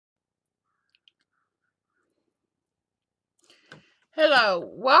Hello,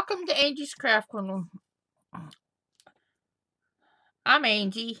 welcome to Angie's Craft Corner. I'm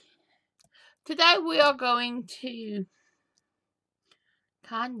Angie. Today we are going to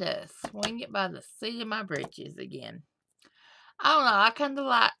kinda swing it by the seat of my britches again. I don't know, I kinda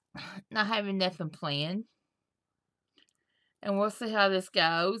like not having nothing planned. And we'll see how this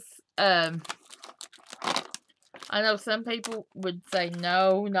goes. I know some people would say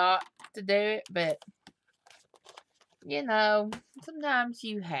no, not to do it, but you know, sometimes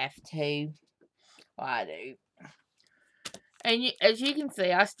you have to. Well, I do. And as you can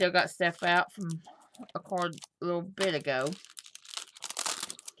see, I still got stuff out from a little bit ago.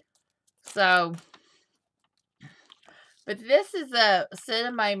 So, but this is a set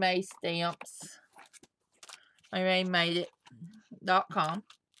of May stamps. MayMade.com.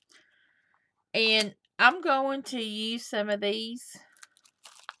 And I'm going to use some of these.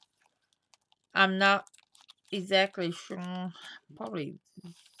 I'm not exactly sure. Probably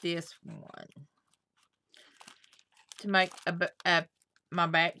this one. To make my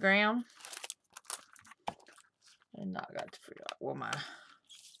background. And I got to figure out where my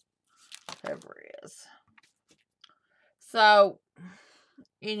cover is. So,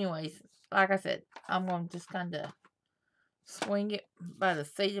 anyways, like I said, I'm going to just kind of swing it by the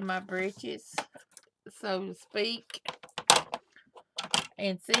seat of my britches, so to speak,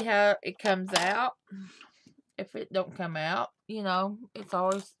 and see how it comes out. If it don't come out, you know, it's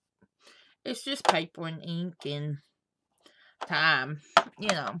just paper and ink and time, you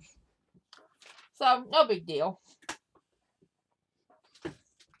know. So, no big deal.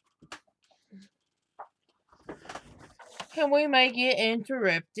 And we may get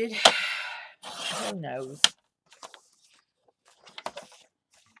interrupted. Who knows?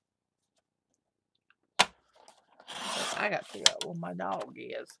 I got to figure out where my dog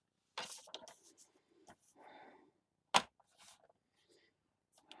is.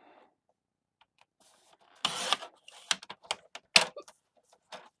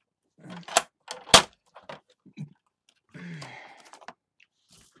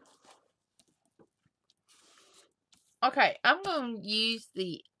 Okay, I'm going to use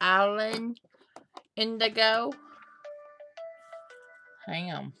the Island Indigo.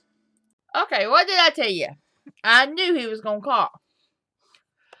 Hang on. Okay, what did I tell you? I knew he was going to call.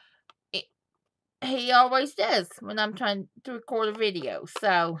 He always does when I'm trying to record a video.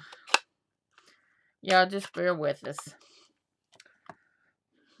 So, y'all just bear with us.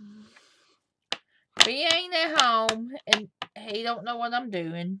 If he ain't at home and he don't know what I'm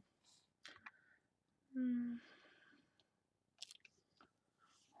doing.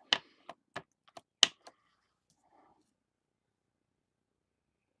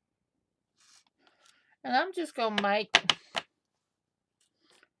 And I'm just going to make...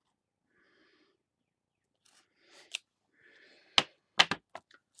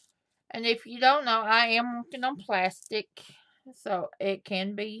 And if you don't know, I am working on plastic. So, it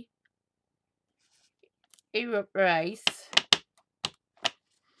can be erased.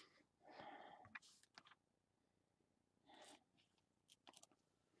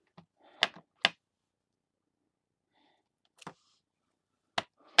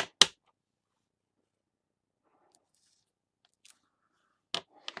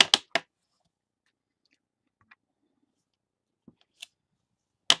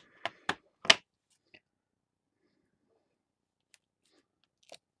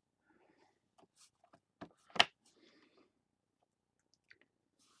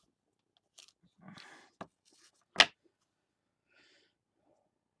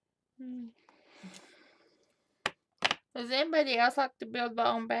 Does anybody else like to build their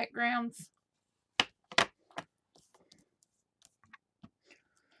own backgrounds?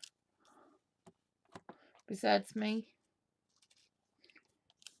 Besides me?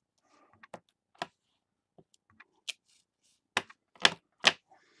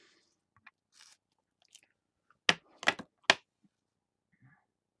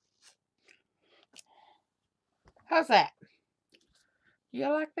 How's that? You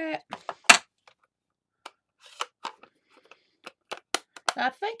like that? I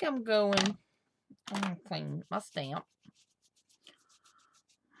think I'm going to clean my stamp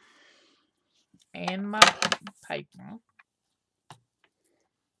and my paper.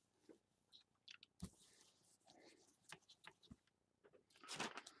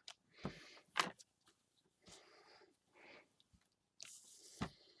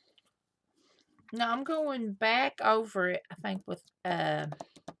 Now I'm going back over it, I think, with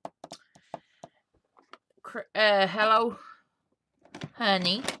Hello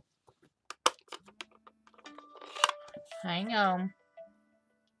Honey. Hang on.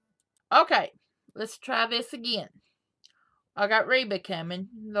 Okay, let's try this again. I got Reba coming.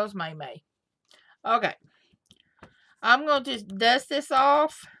 Those May May. Okay. I'm going to just dust this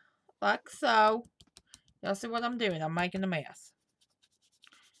off like so. Y'all see what I'm doing? I'm making a mess.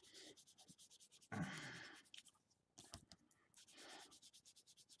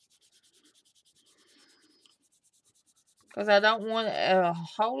 Because I don't want a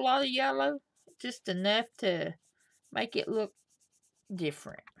whole lot of yellow. Just enough to make it look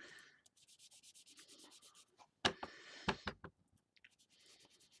different.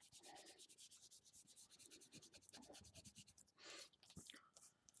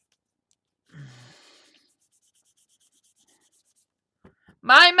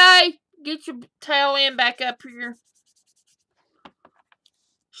 May, get your tail end back up here.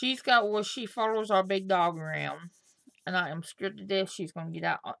 She's got, well, she follows our big dog around. And I am scared to death she's going to get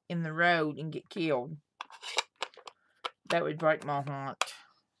out in the road and get killed. That would break my heart.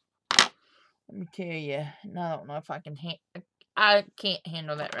 Let me tell you. And I don't know if I can I can't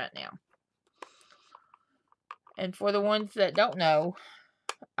handle that right now. And for the ones that don't know,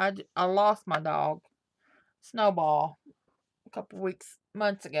 I lost my dog, Snowball, a couple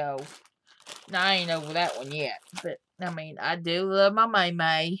months ago. Now, I ain't over that one yet. But, I mean, I do love my May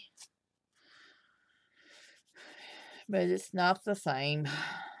May. But it's not the same.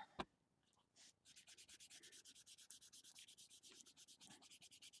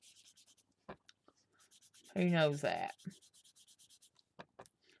 Who knows that?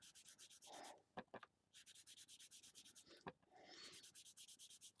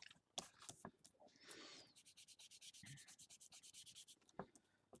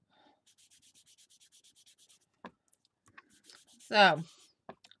 So,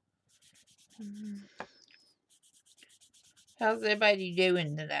 how's everybody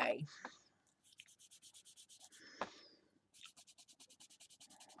doing today?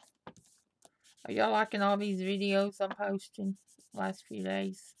 Are y'all liking all these videos I'm posting last few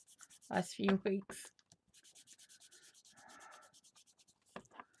days? Last few weeks?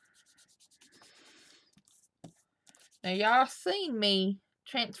 Now, y'all seen me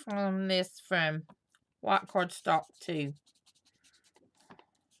transform this from white cardstock to...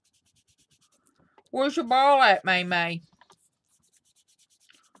 Where's your ball at, May May?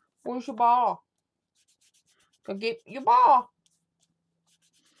 Where's your ball? Go get your ball.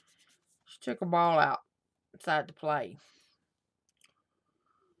 She took her ball out inside to play.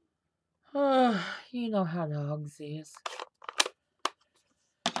 You know how dogs is.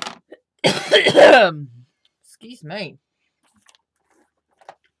 Excuse me.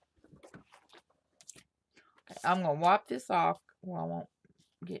 Okay, I'm going to wipe this off. Well, I won't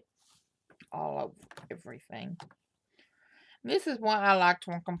get all over everything. This is why I like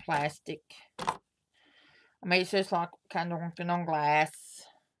to work on plastic. I mean, it's just like kind of working on glass.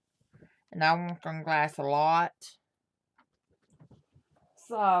 And I work on glass a lot.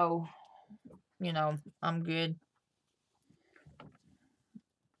 So, you know, I'm good.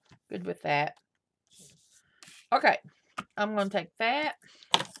 Good with that. Okay. I'm going to take that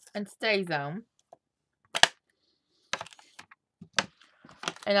and StayZone.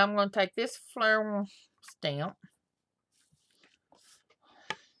 And I'm going to take this floral stamp.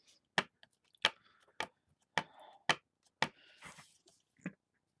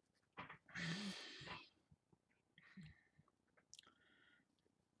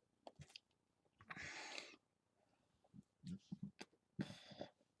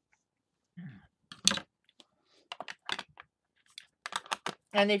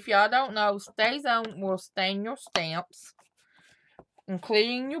 And if y'all don't know, StayZone will stain your stamps,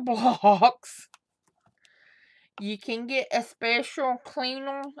 including your blocks. You can get a special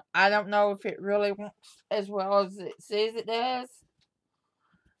cleaner. I don't know if it really works as well as it says it does,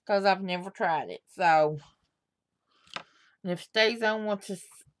 because I've never tried it. So, if StayZone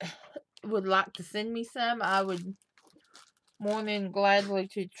would like to send me some, I would more than gladly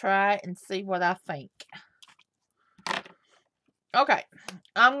to try it and see what I think. Okay,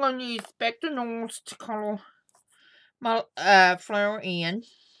 I'm going to use Spectre North to color my flower in.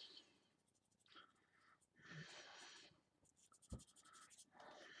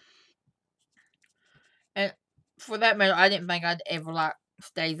 And for that matter, I didn't think I'd ever like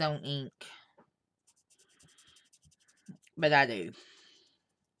StayZone ink. But I do.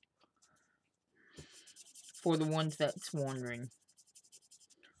 For the ones that's wondering.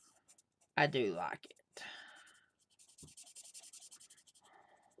 I do like it.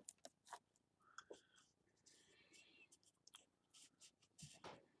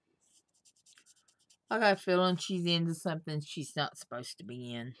 I got a feeling she's into something she's not supposed to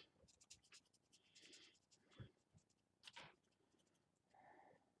be in.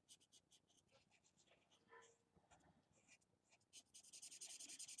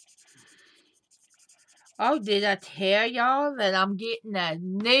 Oh, did I tell y'all that I'm getting a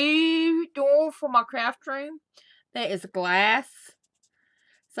new door for my craft room that is glass?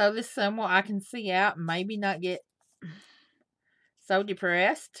 So this summer I can see out and maybe not get so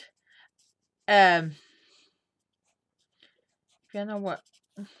depressed. If you know what,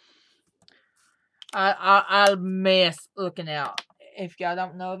 I'll miss looking out. If y'all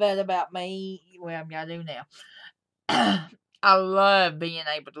don't know that about me, well, y'all do now. I love being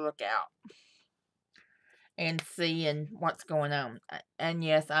able to look out and seeing what's going on. And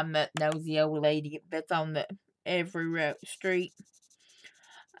yes, I'm that nosy old lady that's on the every street.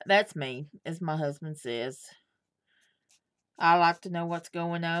 That's me, as my husband says. I like to know what's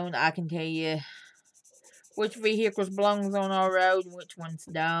going on. I can tell you which vehicles belongs on our road and which ones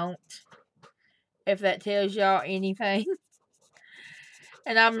don't. If that tells y'all anything.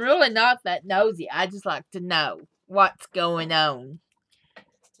 And I'm really not that nosy. I just like to know what's going on.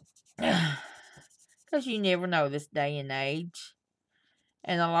 Because you never know this day and age.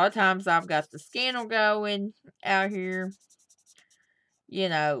 And a lot of times I've got the scandal going out here. You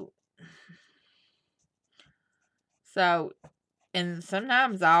know. So, and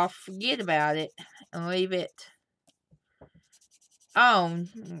sometimes I'll forget about it and leave it on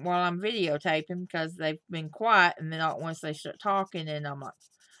while I'm videotaping because they've been quiet. And then once they start talking, and I'm like,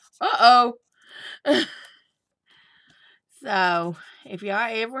 uh-oh. So, if y'all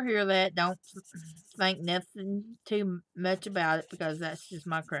ever hear that, don't think nothing too much about it because that's just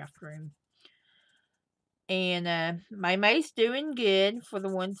my craft room. And my mate's doing good for the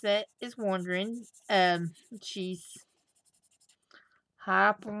ones that is wondering. She's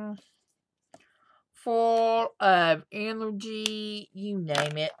hyper, full of energy, you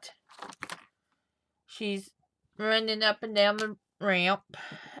name it. She's running up and down the ramp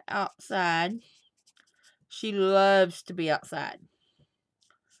outside. She loves to be outside.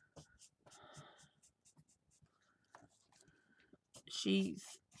 She's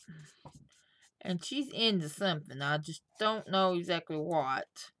into something. I just don't know exactly what.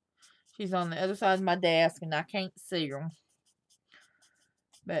 She's on the other side of my desk and I can't see her.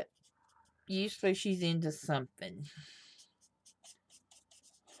 But usually she's into something.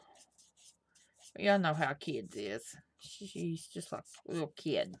 But y'all know how kids is. She's just like a little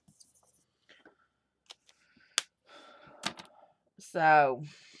kid. So,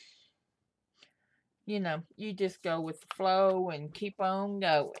 you know, you just go with the flow and keep on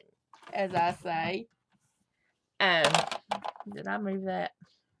going, as I say. Did I move that?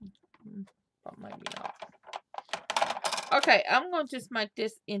 But maybe not. Okay, I'm going to just make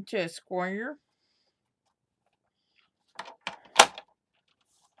this into a square.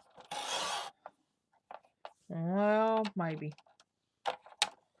 Well, maybe.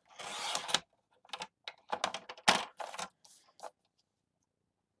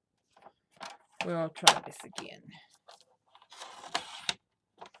 We'll try this again.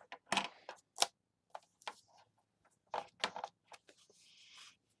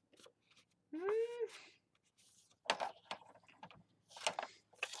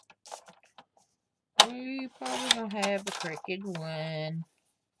 We probably gonna have a crooked one.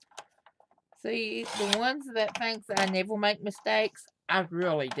 See, the ones that thinks I never make mistakes, I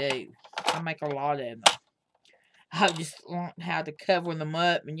really do. I make a lot of them. I just learned how to cover them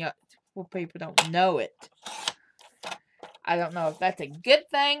up, and yet, well, people don't know it. I don't know if that's a good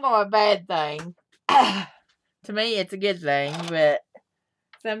thing or a bad thing. To me, it's a good thing, but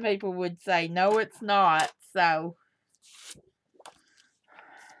some people would say, no, it's not, so.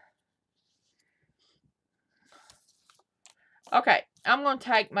 Okay, I'm going to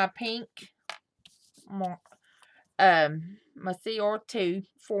take my pink, my CR2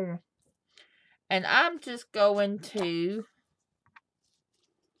 form, and I'm just going to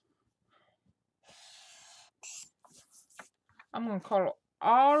color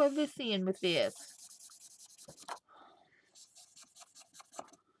all of this in with this.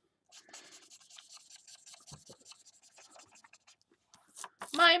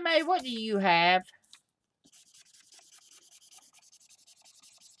 May, what do you have?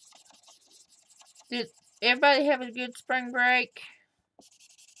 Did everybody have a good spring break?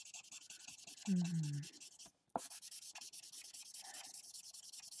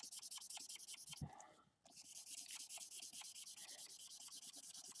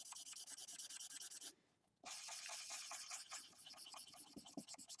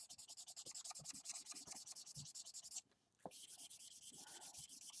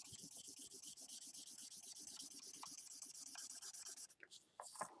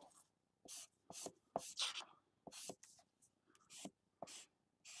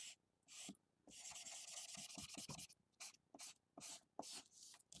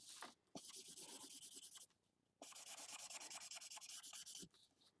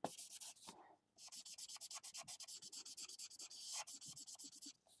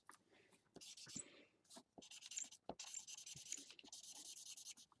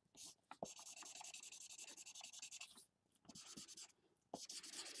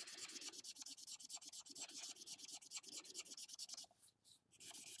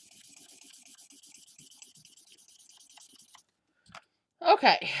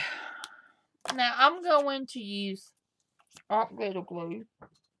 Okay. Now I'm going to use hot glitter glue.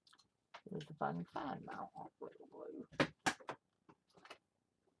 Let's see if I can find my hot glitter glue.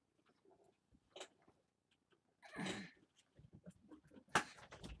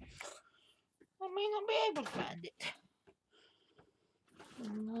 I may not be able to find it.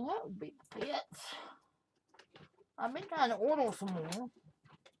 Well, that would be the bits. I've been trying to order some more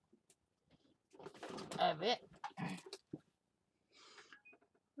of it.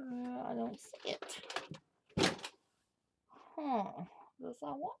 I don't see it. Guess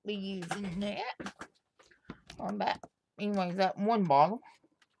I won't be using that. On that. Anyways, that one bottle.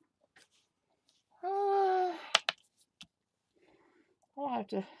 I'll have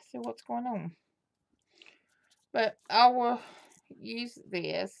to see what's going on. But I will use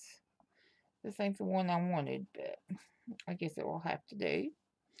this. This ain't the one I wanted, but I guess it will have to do.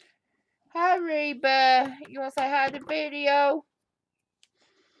 Hi, Reba. You want to say hi to the video?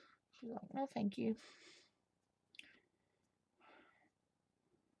 She's like, no, thank you.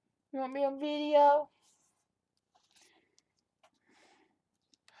 You want me on video?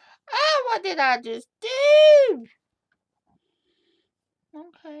 Oh, what did I just do?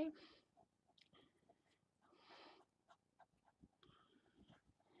 Okay.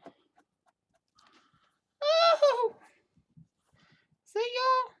 Oh, see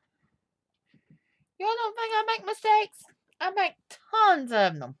y'all? Y'all don't think I make mistakes? I make tons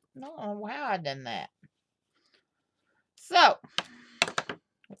of them. I don't know how I done that. So,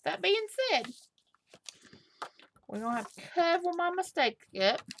 with that being said, we're going to have to cover my mistakes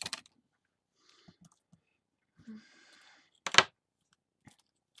up.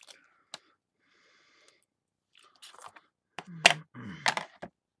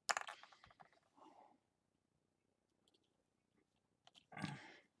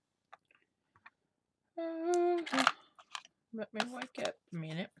 Let me wake up a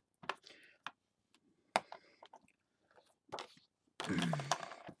minute.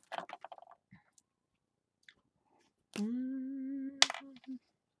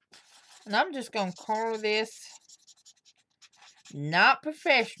 And I'm just going to color this not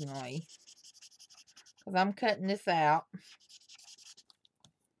professionally, because I'm cutting this out.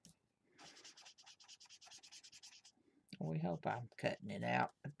 We hope I'm cutting it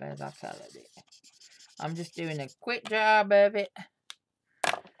out as bad as I colored it. I'm just doing a quick job of it.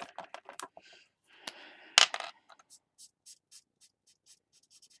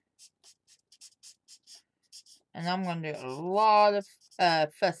 And I'm going to do a lot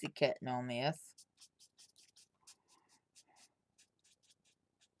of fussy cutting on this.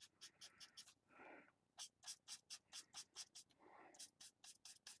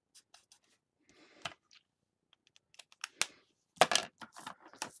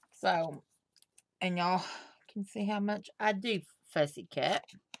 So, and y'all can see how much I do fussy cut.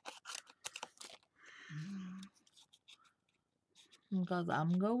 Because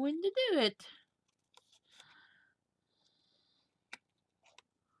I'm going to do it.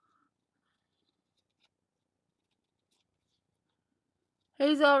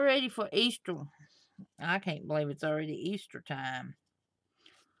 Who's all ready for Easter? I can't believe it's already Easter time.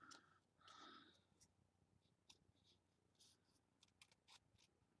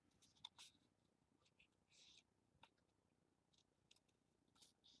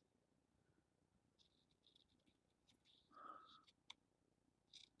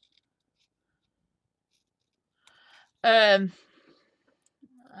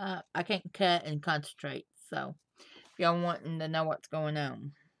 I can't cut and concentrate, so if y'all wanting to know what's going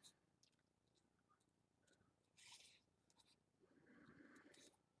on.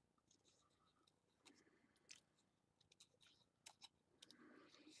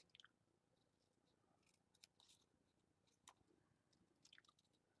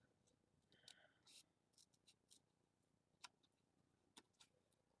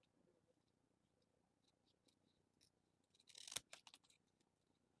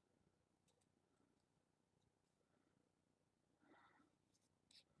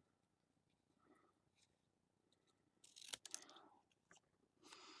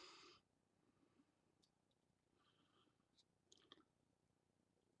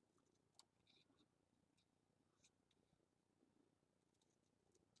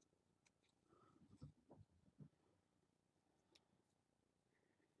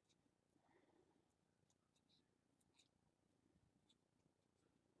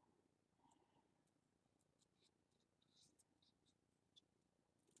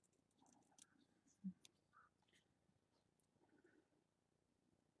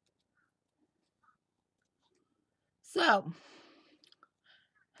 So,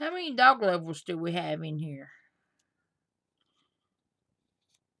 how many dog lovers do we have in here?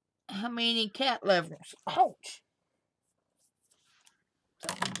 how many cat levels. Ouch!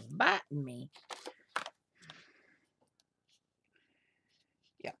 Something's biting me.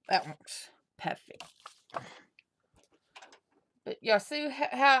 Yeah, that one's perfect. But y'all see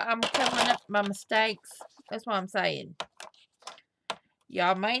how I'm covering up my mistakes? That's what I'm saying.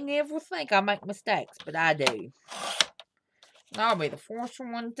 Y'all may never think I make mistakes, but I do. And I'll be the first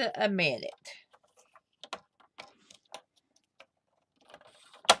one to admit it.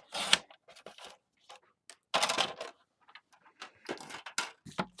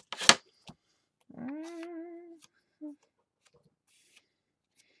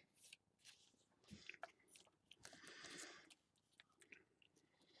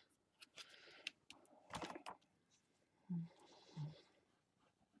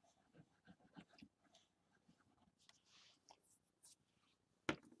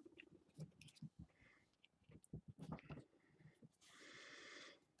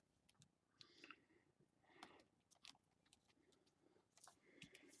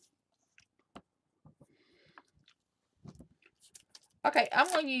 Okay, I'm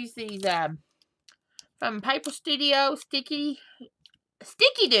going to use these from Paper Studio Sticky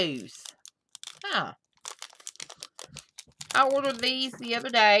Doos. Huh. I ordered these the other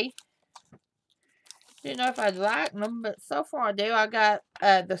day. Didn't know if I'd like them, but so far I do. I got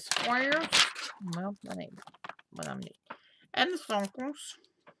the squares. Well, that ain't what I need. And the circles.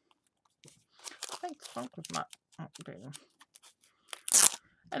 I think the circles might be.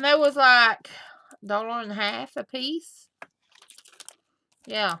 And they was like $1.50 a piece.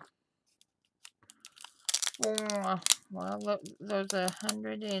 Yeah. For, well, look, there's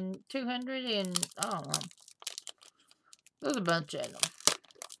 100 and 200 and, I don't know. There's a bunch of them.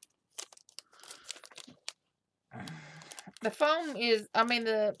 The foam is,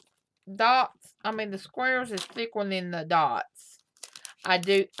 the dots, the squares is thicker than the dots. I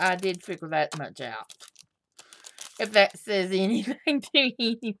did figure that much out. If that says anything to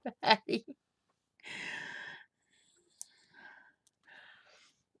anybody.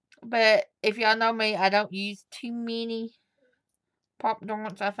 But if y'all know me, I don't use too many pop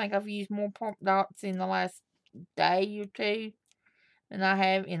dots. I think I've used more pop dots in the last day or two than I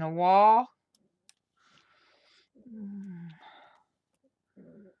have in a while.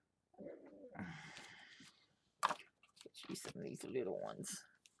 Let's use some of these little ones.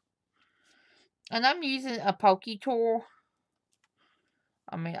 And I'm using a pokey tool.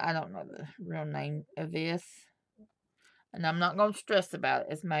 I don't know the real name of this. And I'm not going to stress about it,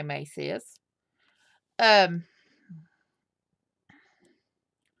 as May says.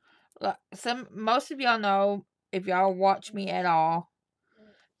 Most of y'all know, if y'all watch me at all,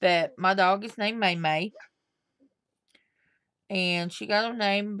 that my dog is named May. And she got her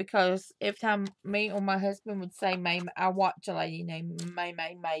name because every time me or my husband would say May, I watch a lady named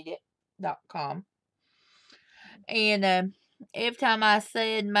MayMayMadeIt.com. And every time I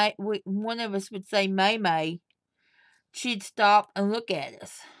said May, one of us would say May, she'd stop and look at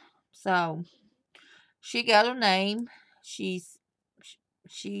us. So she got her name. She's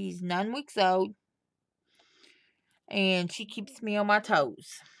 9 weeks old. And she keeps me on my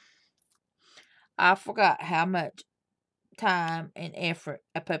toes. I forgot how much time and effort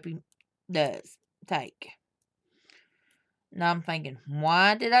a puppy does take. Now I'm thinking,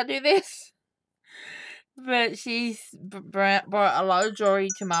 why did I do this? But she's brought a lot of joy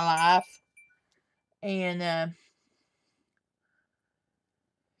to my life. And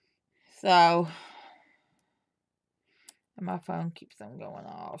so my phone keeps on going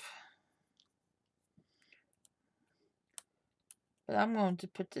off. But I'm going to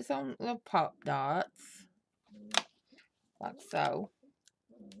put this on little pop dots. Like so.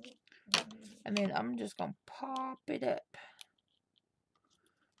 And then I'm just going to pop it up.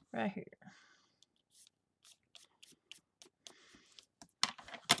 Right here.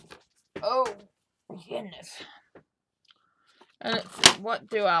 Oh, goodness. And let's see, what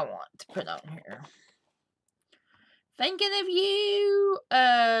do I want to put on here? Thinking of you.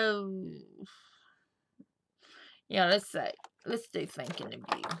 Yeah, let's do thinking of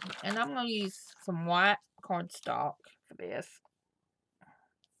you. And I'm going to use some white cardstock for this.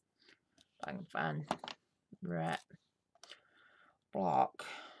 If I can find the right block.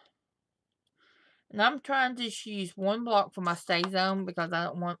 And I'm trying to just use one block for my stay zone because I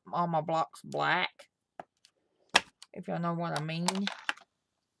don't want all my blocks black. If y'all know what I mean.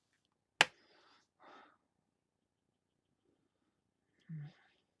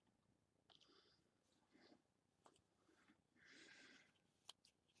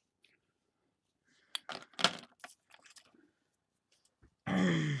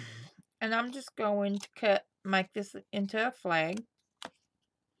 And I'm just going to make this into a flag.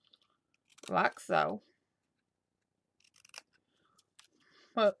 like so.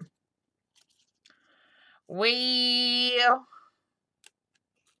 But we'll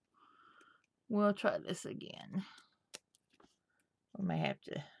try this again. We may have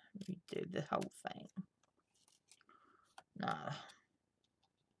to redo the whole thing. No.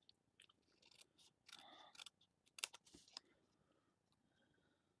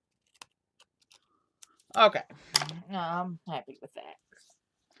 Okay. No, I'm happy with that.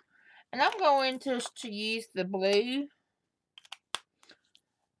 And I'm going to use the blue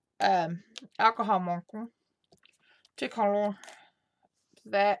alcohol marker to color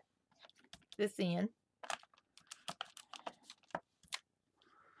this in.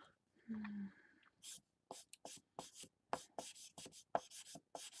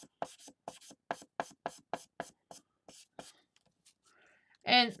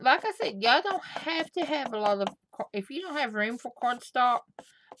 And like I said, y'all don't have to have a lot of, if you don't have room for cardstock,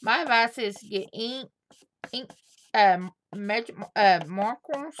 my advice is get ink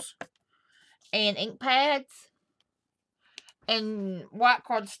markers and ink pads and white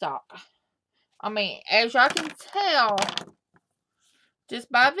cardstock. I mean, as y'all can tell,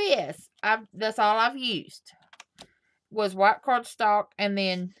 just by this, that's all I've used was white cardstock, and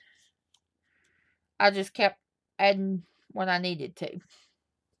then I just kept adding what I needed to.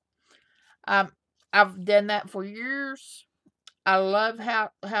 I've done that for years. I love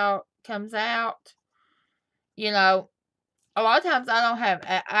how it comes out. You know, a lot of times I don't have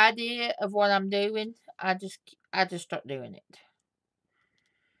an idea of what I'm doing. I just start doing it.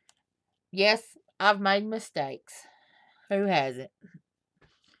 Yes, I've made mistakes. Who hasn't?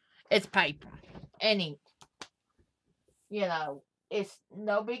 It's paper. Any, you know, it's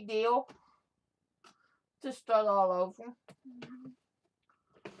no big deal to start all over.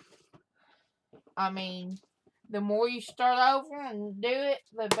 I mean, the more you start over and do it,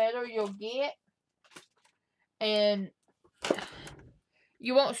 the better you'll get. And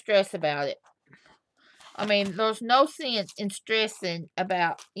you won't stress about it. I mean, there's no sense in stressing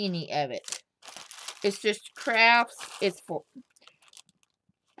about any of it. It's just crafts. It's for,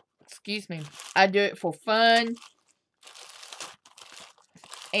 excuse me, I do it for fun.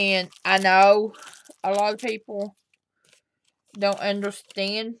 And I know a lot of people don't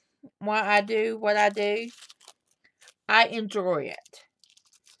understand why I do what I do. I enjoy it.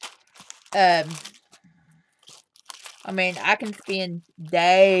 I mean, I can spend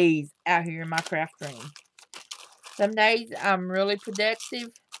days out here in my craft room. Some days I'm really productive.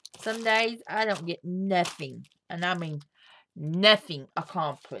 Some days I don't get nothing. And I mean nothing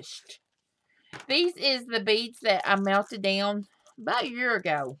accomplished. These is the beads that I melted down about a year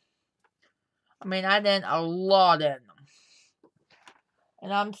ago. I mean, I done a lot of them.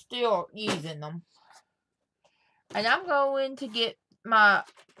 And I'm still using them. And I'm going to get my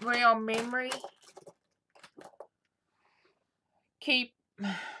real memory. Keep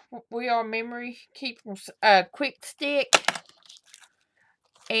quick stick.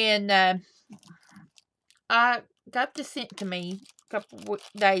 And I got this sent to me a couple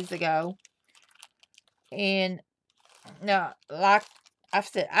days ago. And now, like I've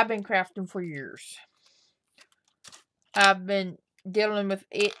said, I've been crafting for years. I've been dealing with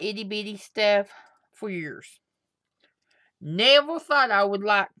itty bitty stuff for years. Never thought I would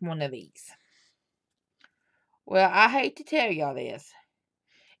like one of these. Well, I hate to tell y'all this.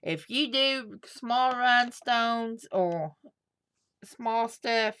 If you do small rhinestones or small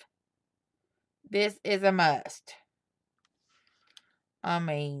stuff, this is a must. I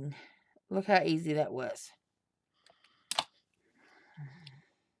mean, look how easy that was.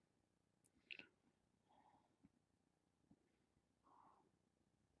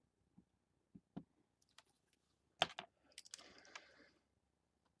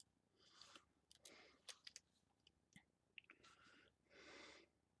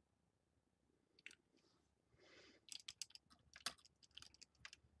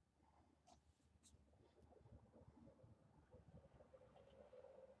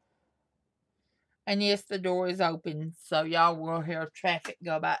 And yes, the door is open, so y'all will hear traffic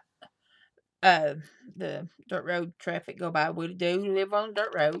go by. The dirt road traffic go by. We do live on a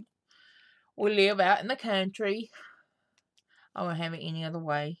dirt road. We live out in the country. I wouldn't have it any other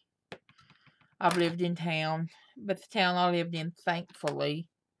way. I've lived in town, but the town I lived in, thankfully,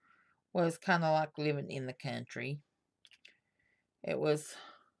 was kind of like living in the country. It was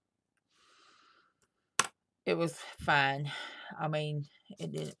fine. I mean,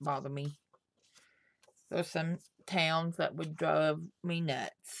 it didn't bother me. There's some towns that would drive me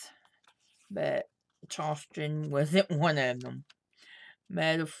nuts, but Charleston wasn't one of them.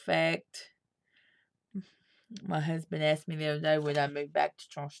 Matter of fact, My husband asked me the other day when I moved back to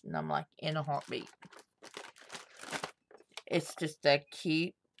Charleston. I'm like, in a heartbeat. It's just a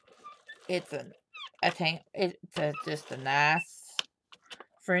cute. It's a town. Just a nice,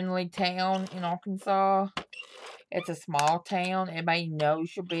 friendly town in Arkansas. It's a small town. Everybody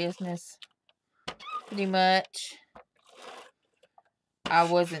knows your business, pretty much. I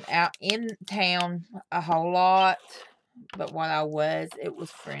wasn't out in town a whole lot, but when I was, it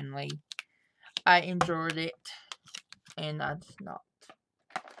was friendly. I enjoyed it, and I just not.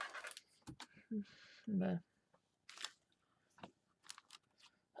 But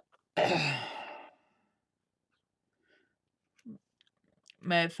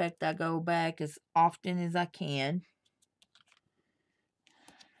matter of fact, I go back as often as I can.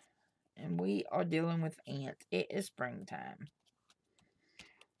 And we are dealing with ants. It is springtime.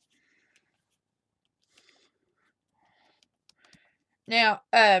 Now,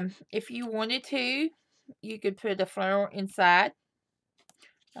 if you wanted to, you could put a flower inside.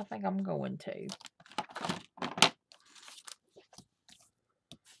 I think I'm going to.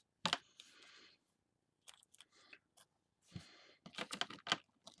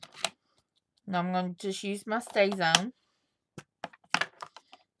 And I'm going to just use my Stay Zone.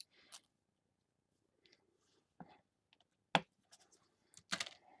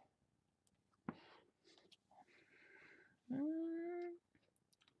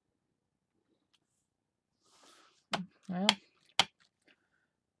 Well,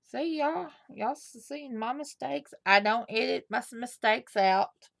 see y'all seeing my mistakes. I don't edit my mistakes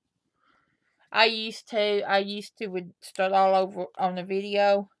out. I used to would start all over on the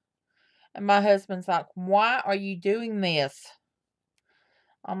video, and my husband's like, "Why are you doing this?"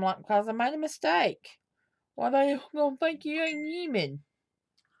 I'm like, "Because I made a mistake. Why they gonna think you ain't human?"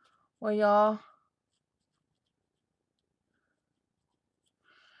 Well, y'all,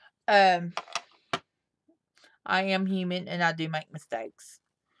 I am human and I do make mistakes.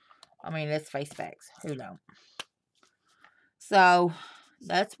 I mean, let's face facts. Who don't? So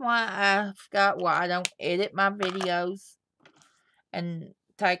that's why I forgot why I don't edit my videos and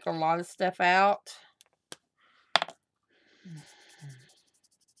take a lot of stuff out.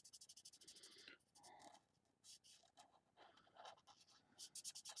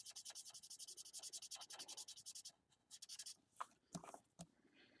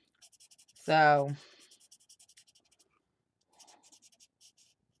 So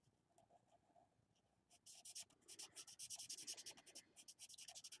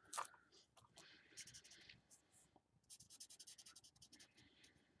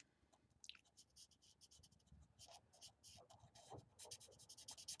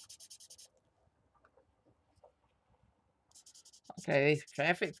okay, this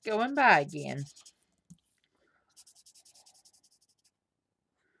traffic's going by again.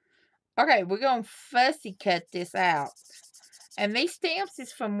 Okay, we're gonna fussy cut this out. And these stamps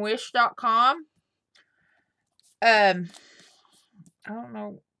is from wish.com. I don't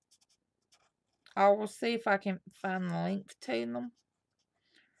know. I will see if I can find the link to them.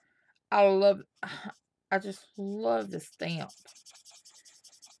 I just love the stamp.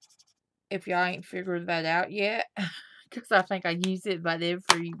 If y'all ain't figured that out yet, because I think I use it about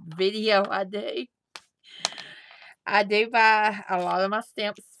every video I do. I do buy a lot of my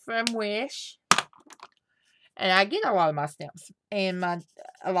stamps from Wish. And I get a lot of my stamps and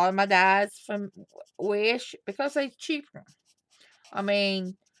a lot of my dies from Wish because they're cheaper. I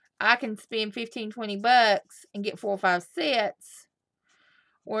mean, I can spend $15-20 and get 4 or 5 sets.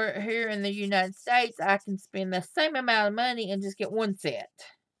 Where here in the United States, I can spend the same amount of money and just get 1 set.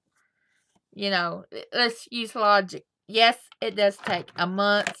 You know, let's use logic. Yes, it does take a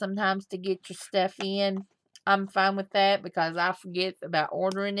month sometimes to get your stuff in. I'm fine with that because I forget about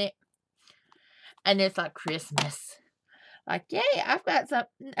ordering it. And it's like Christmas. Like, yay, I've got some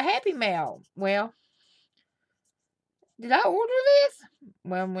Happy Mail. Well, did I order this?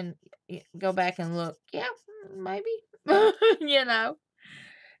 Well, when you go back and look, yeah, maybe. You know.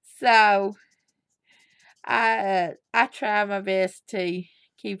 So, I try my best to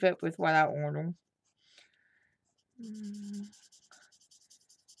keep up with what I order.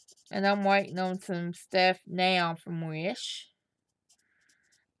 And I'm waiting on some stuff now from Wish.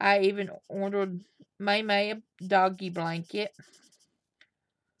 I even ordered May a doggy blanket.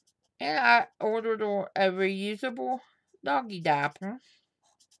 And I ordered a reusable doggy diaper.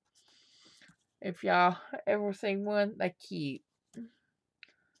 If y'all ever seen one, they're cute.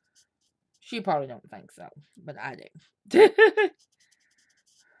 She probably don't think so, but I do.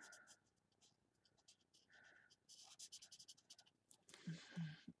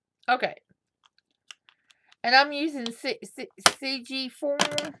 Okay. And I'm using CG form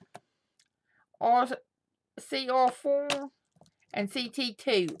or CR4 and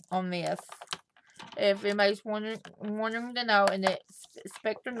CT2 on this. If anybody's wondering to know, and it's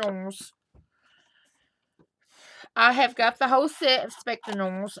Spectre Normals. I have got the whole set of Spectre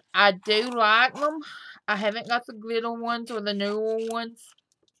Normals. I do like them. I haven't got the glitter ones or the newer ones.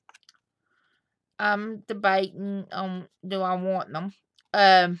 I'm debating on do I want them.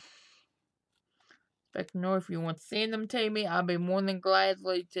 Spectre Normal, if you want to send them to me, I'll be more than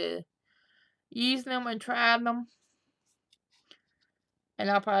gladly to use them and try them. And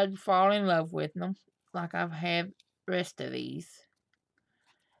I'll probably fall in love with them like I've had the rest of these.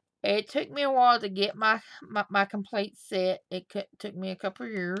 It took me a while to get my complete set. It took me a couple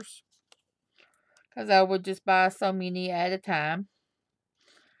of years. Because I would just buy so many at a time.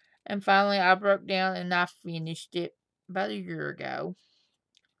 And finally I broke down and I finished it about a year ago.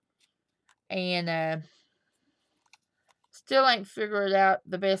 And still ain't figured out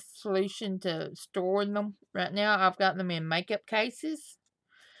the best solution to storing them. Right now I've got them in makeup cases.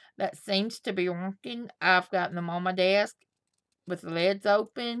 That seems to be working. I've got them on my desk with the lids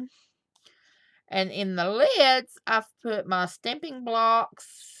open. And in the lids, I've put my stamping blocks,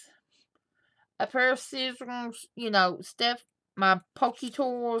 a pair of scissors, stuff, my pokey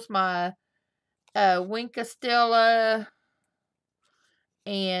tools, my Winka Stella,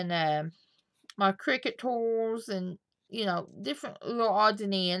 and my Cricut tools, and, different little odds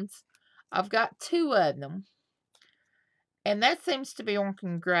and ends. I've got 2 of them. And that seems to be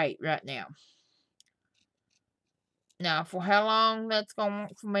working great right now. Now, for how long that's going to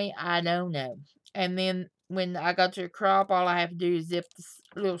work for me, I don't know. And then when I go to a crop, all I have to do is zip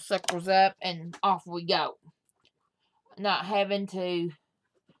the little suckers up and off we go. Not having to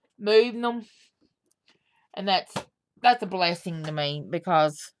move them. And that's a blessing to me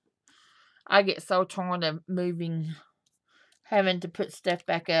because I get so tired of moving, having to put stuff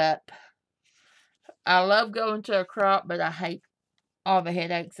back up. I love going to a crop, but I hate all the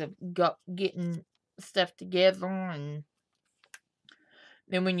headaches of getting stuff together, and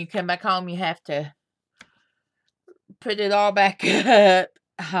then when you come back home you have to put it all back up.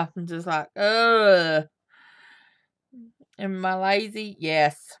 I'm just like, ugh. Am I lazy?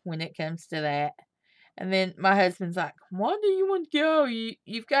 Yes, when it comes to that. And then my husband's like, why do you want to go?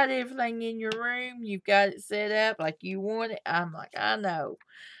 You've got everything in your room. You've got it set up like you want it. I'm like, I know.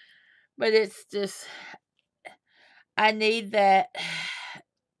 But it's just, I need that.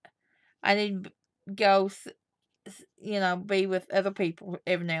 I need to go, be with other people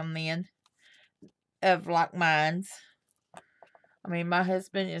every now and then of like minds. I mean, my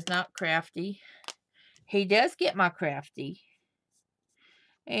husband is not crafty. He does get my crafty.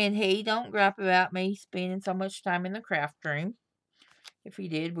 And he don't gripe about me spending so much time in the craft room. If he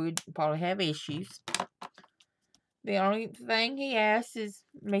did, we'd probably have issues. The only thing he asks is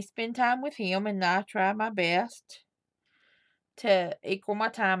me spend time with him, and I try my best to equal my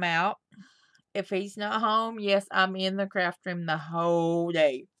time out. If he's not home, yes, I'm in the craft room the whole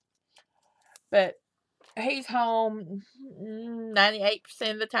day. But he's home 98%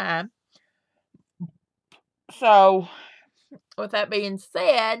 of the time. So, with that being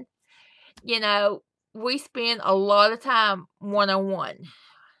said, we spend a lot of time one-on-one.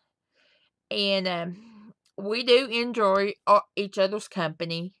 And we do enjoy each other's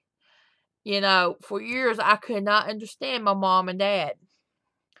company. For years I could not understand my mom and dad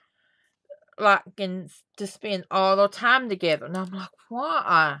liking to spend all their time together. And I'm like,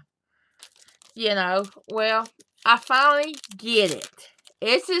 why? Well, I finally get it.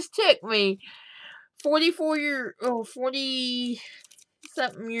 It just took me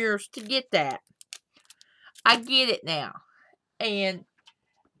 40-something years to get that. I get it now. And,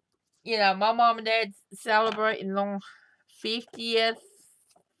 my mom and dad's celebrating their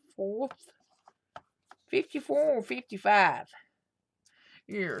 54 or 55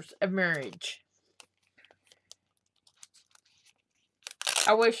 years of marriage.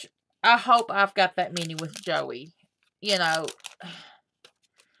 I hope I've got that many with Joey.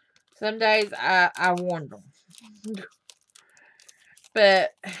 Some days I wonder.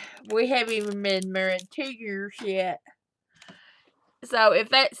 But we haven't even been married 2 years yet. So if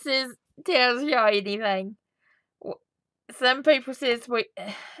that tells y'all anything, some people says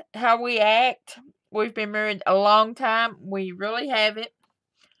how we act. We've been married a long time. We really haven't.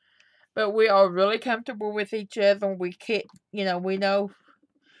 But we are really comfortable with each other. We know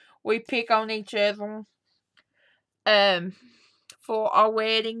we pick on each other. For our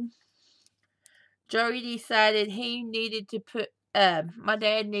wedding, Joey decided he needed to my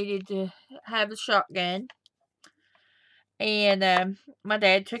dad needed to have a shotgun. And my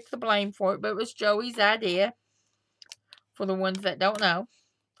dad took the blame for it, but it was Joey's idea, for the ones that don't know.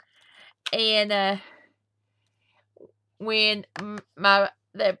 And when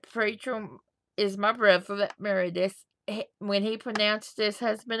that preacher is my brother that married this, when he pronounced this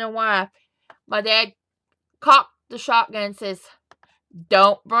husband and wife, my dad cocked the shotgun and says,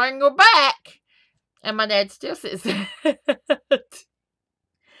 "Don't bring her back." And my dad still says that.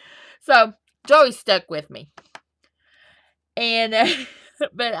 So Joey stuck with me. And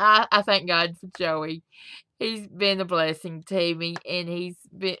but I thank God for Joey. He's been a blessing to me, and he's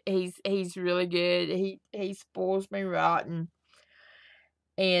really good. He spoils me rotten,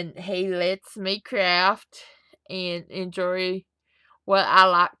 and he lets me craft and enjoy what I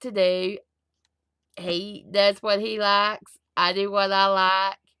like to do. He does what he likes. I do what I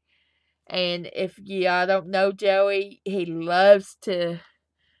like. And if y'all don't know Joey, he loves to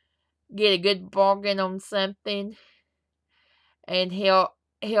get a good bargain on something, and he'll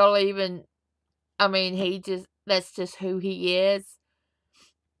even, I mean, that's just who he is.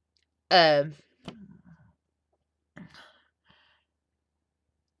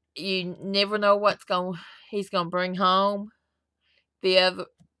 You never know he's gonna bring home. The other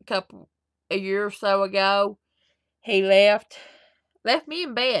a year or so ago, he left me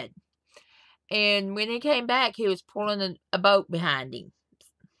in bed, and when he came back, he was pulling a boat behind him.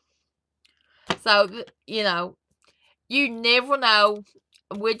 So you never know.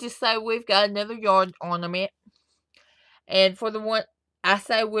 We just say we've got another yard ornament, and for the one I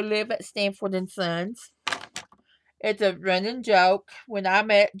say we live at Stanford and Sons. It's a running joke. When I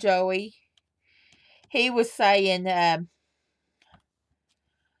met Joey, he was saying,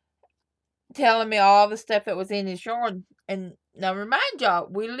 telling me all the stuff that was in his yard. And now remind y'all,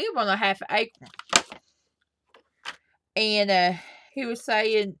 we live on a half acre. And he was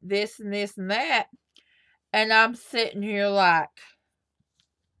saying this and this and that. And I'm sitting here like,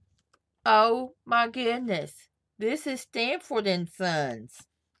 oh my goodness, this is Stanford and Sons.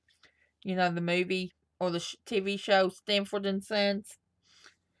 You know, the movie or the TV show Stanford and Sons.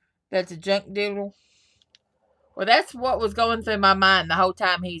 That's a junk dealer. Well, that's what was going through my mind the whole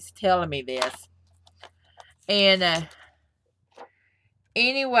time he's telling me this. And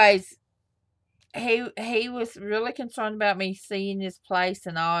anyways, he was really concerned about me seeing this place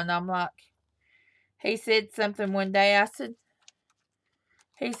and all, and I'm like, he said something one day.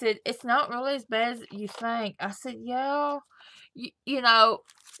 He said, it's not really as bad as you think. I said, yeah, you know,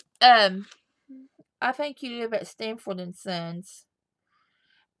 I think you live at Stanford and Sons.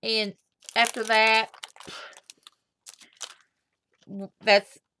 And after that,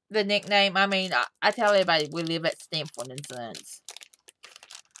 that's the nickname. I mean, I tell everybody we live at Stanford and Sons.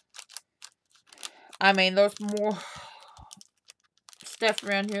 I mean, there's more stuff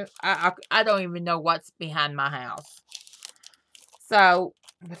around here. I don't even know what's behind my house. So,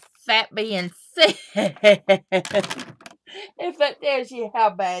 with that being said, if that tells you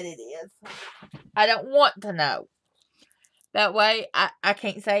how bad it is, I don't want to know. That way, I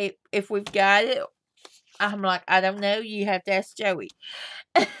can't say if we've got it. I'm like, I don't know. You have to ask Joey.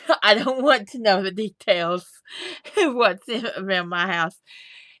 I don't want to know the details of what's around my house.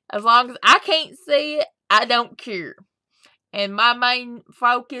 As long as I can't see it, I don't care. And my main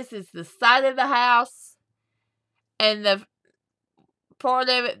focus is the side of the house and the part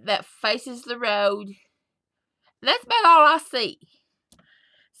of it that faces the road. That's about all I see.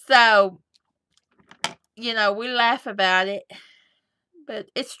 So, we laugh about it, but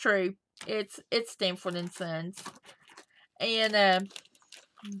it's true. It's Stanford and Sons. And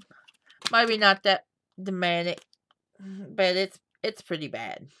maybe not that dramatic, but it's pretty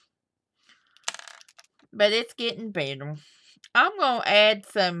bad. But it's getting better. I'm going to add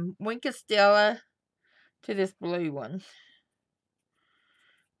some Winkastella to this blue one.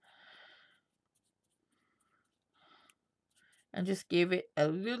 And just give it a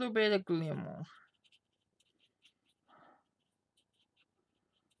little bit of glimmer.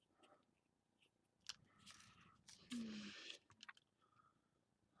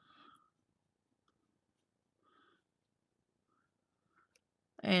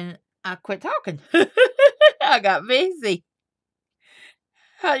 And I quit talking. I got busy.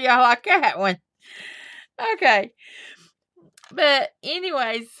 How do y'all like that one? Okay. But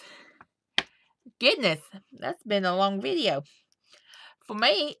anyways, goodness, that's been a long video. For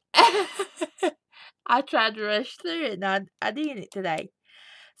me, I tried to rush through it, and I did it today.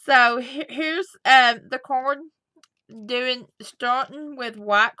 So here's the card, starting with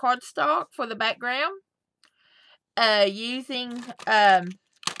white cardstock for the background. Using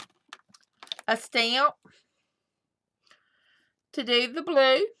a stamp to do the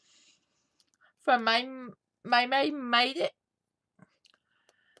blue from my made it.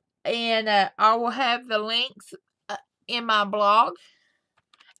 And I will have the links in my blog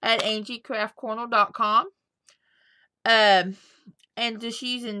at angiecraftcorner.com. And just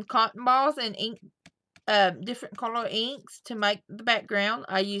using cotton balls and ink, different color inks to make the background.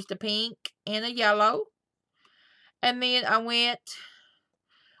 I used a pink and a yellow. And then I went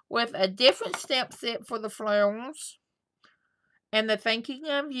with a different stamp set for the flowers. And the Thinking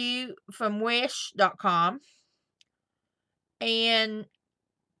of You from Wish.com. And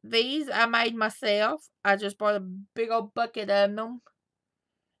these I made myself. I just bought a big old bucket of them.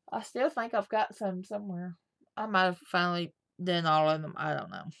 I still think I've got some somewhere. I might have finally done all of them. I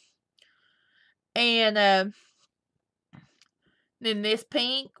don't know. And then this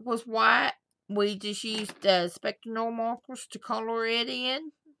pink was white. We just used spectral markers to color it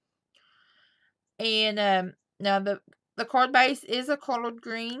in. And now the card base is a colored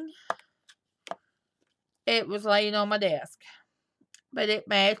green. It was laying on my desk, but it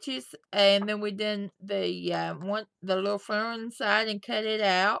matches. And then we did the little flower inside and cut it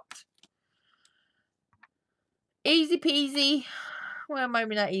out. Easy peasy. Well,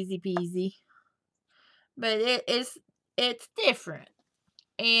 maybe not easy peasy, but it's different.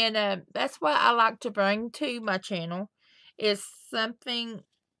 And that's what I like to bring to my channel, is something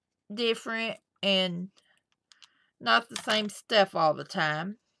different and not the same stuff all the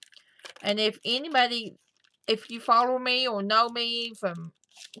time. And if you follow me or know me from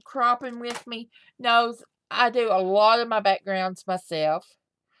cropping with me, knows I do a lot of my backgrounds myself.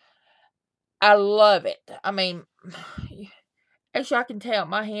 I love it. I mean, as y'all can tell,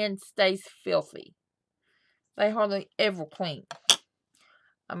 my hand stays filthy. They hardly ever clean.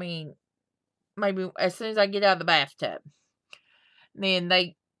 I mean, maybe as soon as I get out of the bathtub. Then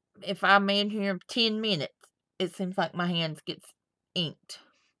if I'm in here 10 minutes, it seems like my hands gets inked.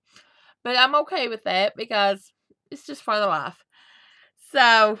 But I'm okay with that because it's just part of life.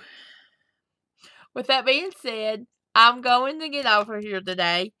 So, with that being said, I'm going to get over here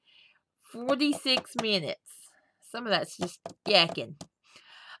today. 46 minutes. Some of that's just yakking.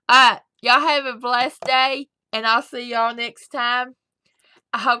 Alright, y'all have a blessed day, and I'll see y'all next time.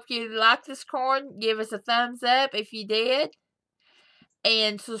 I hope you liked this card. Give us a thumbs up if you did.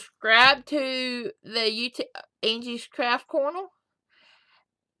 And subscribe to the YouTube, Angie's Craft Corner,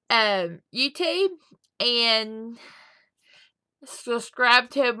 YouTube. And subscribe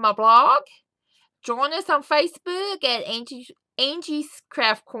to my blog. Join us on Facebook at Angie's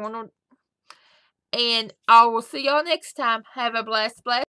Craft Corner. And I will see y'all next time. Have a blessed